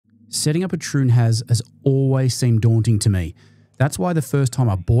Setting up a true NAS has always seemed daunting to me. That's why the first time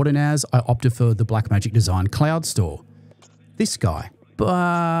I bought a NAS, I opted for the Blackmagic Design Cloudstore. This guy.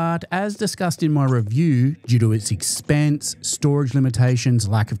 But as discussed in my review, due to its expense, storage limitations,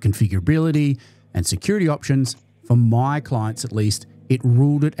 lack of configurability, and security options, for my clients at least, it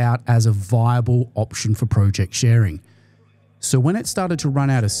ruled it out as a viable option for project sharing. So when it started to run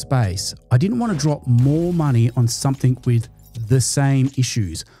out of space, I didn't want to drop more money on something with the same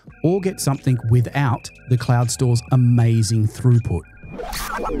issues or get something without the Cloudstore's amazing throughput.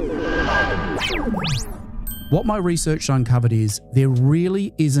 What my research uncovered is there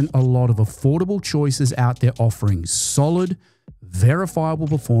really isn't a lot of affordable choices out there offering solid, verifiable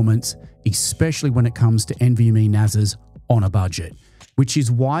performance, especially when it comes to NVMe NASs on a budget, which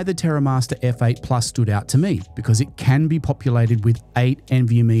is why the Terramaster F8 Plus stood out to me, because it can be populated with 8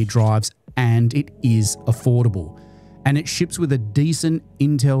 NVMe drives and it is affordable. And it ships with a decent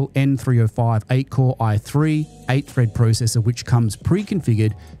Intel N305 8-core i3 8-thread processor, which comes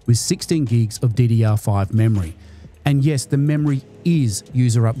pre-configured with 16 gigs of DDR5 memory. And yes, the memory is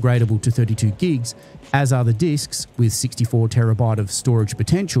user upgradable to 32 gigs, as are the disks with 64 terabyte of storage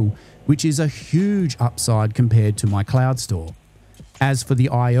potential, which is a huge upside compared to my Cloudstore. As for the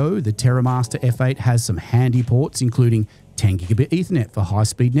I/O, the Terramaster F8 has some handy ports, including 10 gigabit Ethernet for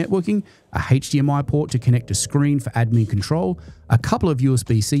high-speed networking, a HDMI port to connect a screen for admin control, a couple of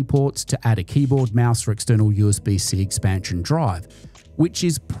USB-C ports to add a keyboard, mouse, or external USB-C expansion drive, which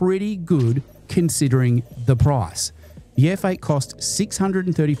is pretty good considering the price. The F8 cost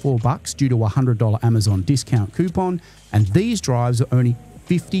 $634 due to a $100 Amazon discount coupon, and these drives are only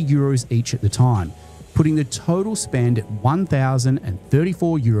 50 euros each at the time, putting the total spend at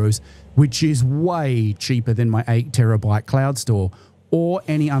 1,034 euros, which is way cheaper than my 8 terabyte Cloudstore or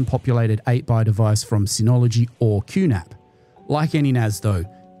any unpopulated 8-by device from Synology or QNAP. Like any NAS though,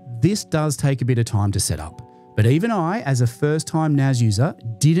 this does take a bit of time to set up. But even I, as a first-time NAS user,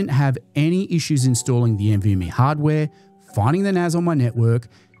 didn't have any issues installing the NVMe hardware, finding the NAS on my network,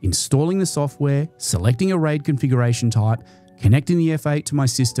 installing the software, selecting a RAID configuration type, connecting the F8 to my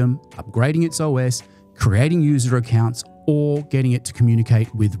system, upgrading its OS, creating user accounts, or getting it to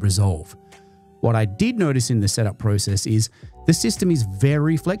communicate with Resolve. What I did notice in the setup process is the system is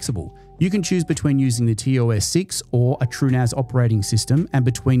very flexible. You can choose between using the TOS6 or a TrueNAS operating system, and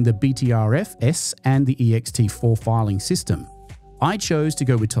between the BTRFS and the ext4 filing system. I chose to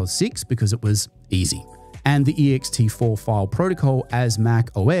go with TOS6 because it was easy. And the ext4 file protocol as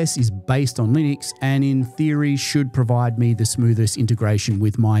Mac OS is based on Linux and in theory should provide me the smoothest integration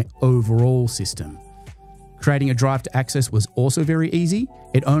with my overall system. Creating a drive to access was also very easy.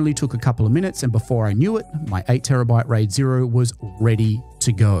 It only took a couple of minutes, and before I knew it, my 8 terabyte RAID 0 was ready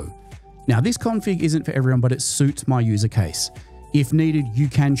to go. Now, this config isn't for everyone, but it suits my user case. If needed, you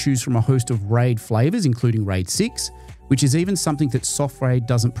can choose from a host of RAID flavors, including RAID 6, which is even something that SoftRAID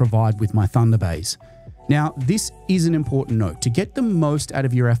doesn't provide with my Thunderbays. Now, this is an important note. To get the most out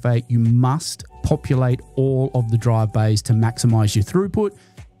of your F8, you must populate all of the drive bays to maximize your throughput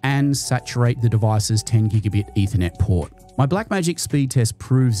and saturate the device's 10 gigabit Ethernet port. My Blackmagic speed test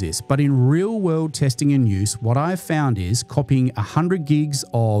proves this, but in real-world testing and use, what I've found is copying 100 gigs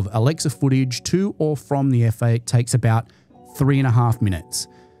of Alexa footage to or from the F8 takes about 3.5 minutes.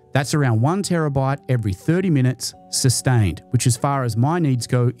 That's around 1 terabyte every 30 minutes sustained, which as far as my needs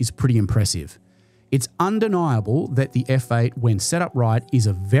go is pretty impressive. It's undeniable that the F8, when set up right, is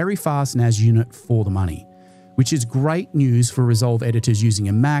a very fast NAS unit for the money, which is great news for Resolve editors using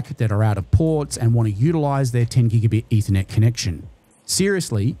a Mac that are out of ports and want to utilize their 10 gigabit Ethernet connection.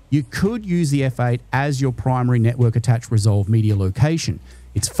 Seriously, you could use the F8 as your primary network attached Resolve media location.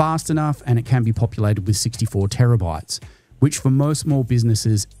 It's fast enough and it can be populated with 64 terabytes, which for most small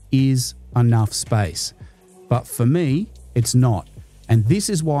businesses is enough space. But for me, it's not. And this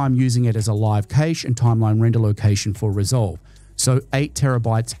is why I'm using it as a live cache and timeline render location for Resolve. So 8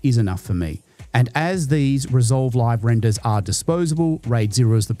 terabytes is enough for me. And as these Resolve Live renders are disposable, RAID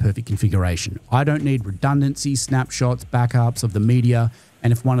 0 is the perfect configuration. I don't need redundancy, snapshots, backups of the media,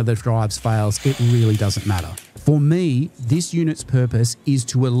 and if one of the drives fails, it really doesn't matter. For me, this unit's purpose is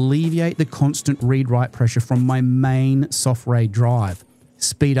to alleviate the constant read-write pressure from my main soft RAID drive,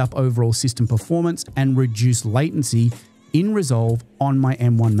 speed up overall system performance, and reduce latency in Resolve on my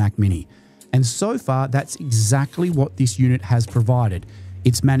M1 Mac Mini. And so far, that's exactly what this unit has provided.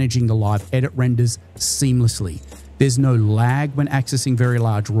 It's managing the live edit renders seamlessly. There's no lag when accessing very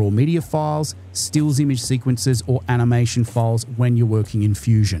large raw media files, stills image sequences, or animation files when you're working in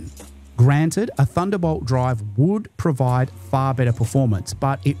Fusion. Granted, a Thunderbolt drive would provide far better performance,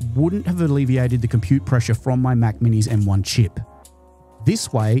 but it wouldn't have alleviated the compute pressure from my Mac Mini's M1 chip.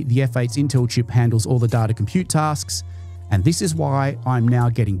 This way, the F8's Intel chip handles all the data compute tasks, and this is why I'm now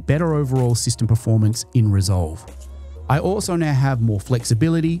getting better overall system performance in Resolve. I also now have more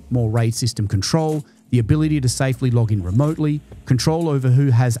flexibility, more RAID system control, the ability to safely log in remotely, control over who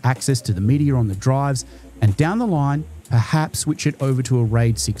has access to the media on the drives, and down the line, perhaps switch it over to a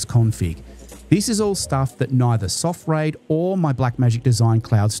RAID 6 config. This is all stuff that neither Soft RAID or my Blackmagic Design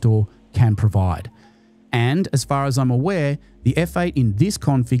Cloudstore can provide. And as far as I'm aware, the F8 in this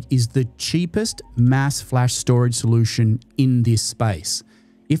config is the cheapest mass flash storage solution in this space.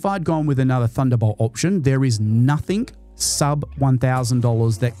 If I'd gone with another Thunderbolt option, there is nothing sub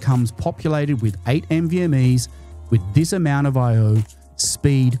 $1,000 that comes populated with 8 NVMEs with this amount of I/O,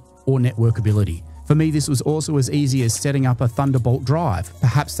 speed, or networkability. For me, this was also as easy as setting up a Thunderbolt drive.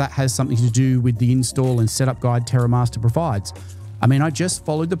 Perhaps that has something to do with the install and setup guide Terramaster provides. I mean, I just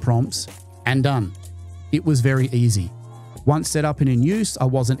followed the prompts and done. It was very easy. Once set up and in use, I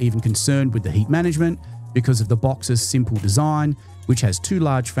wasn't even concerned with the heat management because of the box's simple design, which has 2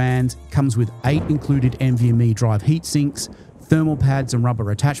 large fans, comes with 8 included NVMe drive heat sinks, thermal pads and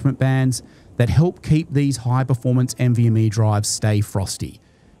rubber attachment bands that help keep these high-performance NVMe drives stay frosty.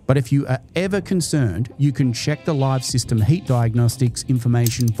 But if you are ever concerned, you can check the live system heat diagnostics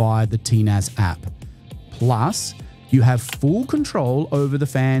information via the TNAS app. Plus, you have full control over the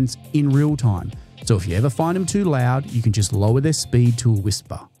fans in real time. So if you ever find them too loud, you can just lower their speed to a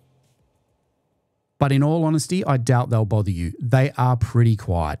whisper. But in all honesty, I doubt they'll bother you. They are pretty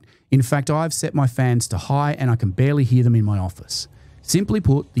quiet. In fact, I've set my fans to high and I can barely hear them in my office. Simply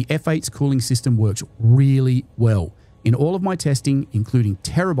put, the F8's cooling system works really well. In all of my testing, including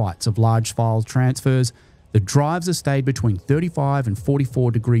terabytes of large file transfers, the drives have stayed between 35 and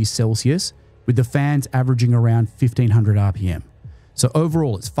 44 degrees Celsius, with the fans averaging around 1500 RPM. So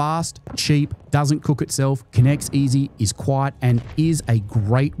overall, it's fast, cheap, doesn't cook itself, connects easy, is quiet, and is a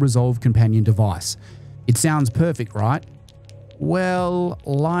great Resolve companion device. It sounds perfect, right? Well,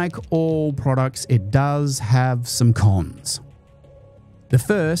 like all products, it does have some cons. The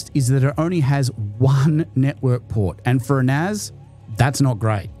first is that it only has 1 network port, and for a NAS, that's not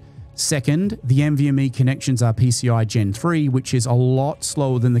great. Second, the NVMe connections are PCI Gen 3, which is a lot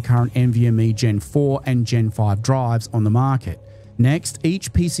slower than the current NVMe Gen 4 and Gen 5 drives on the market. Next,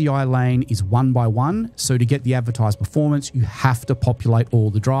 each PCI lane is 1 by 1, so to get the advertised performance, you have to populate all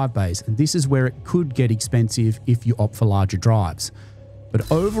the drive bays, and this is where it could get expensive if you opt for larger drives. But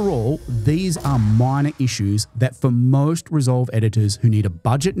overall, these are minor issues that for most Resolve editors who need a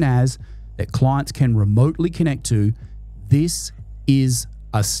budget NAS that clients can remotely connect to, this is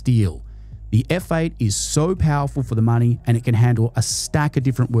a steal. The F8 is so powerful for the money and it can handle a stack of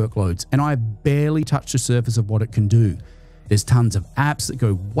different workloads, and I've barely touched the surface of what it can do. There's tons of apps that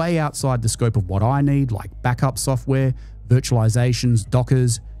go way outside the scope of what I need, like backup software, virtualizations,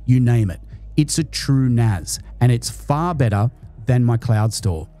 Dockers, you name it. It's a true NAS, and it's far better than my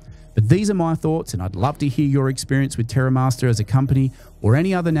Cloudstore. But these are my thoughts, and I'd love to hear your experience with Terramaster as a company or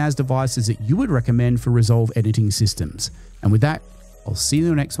any other NAS devices that you would recommend for Resolve editing systems. And with that, I'll see you in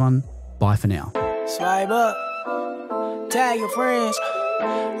the next one. Bye for now. Swipe up, tag your friends,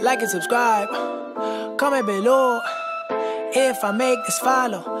 like and subscribe, comment below. If I make this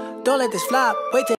follow, don't let this flop, wait till